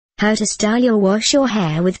How to style or wash your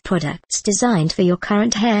hair with products designed for your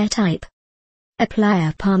current hair type. Apply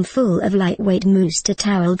a palmful of lightweight mousse to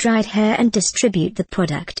towel-dried hair and distribute the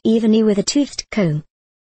product evenly with a toothed comb.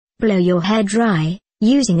 Blow your hair dry,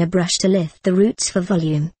 using a brush to lift the roots for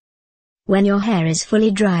volume. When your hair is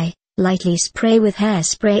fully dry, lightly spray with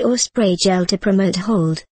hairspray or spray gel to promote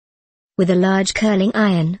hold. With a large curling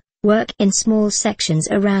iron, work in small sections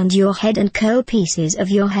around your head and curl pieces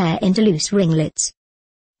of your hair into loose ringlets.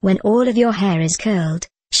 When all of your hair is curled,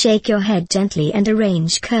 shake your head gently and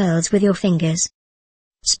arrange curls with your fingers.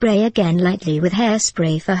 Spray again lightly with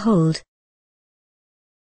hairspray for hold.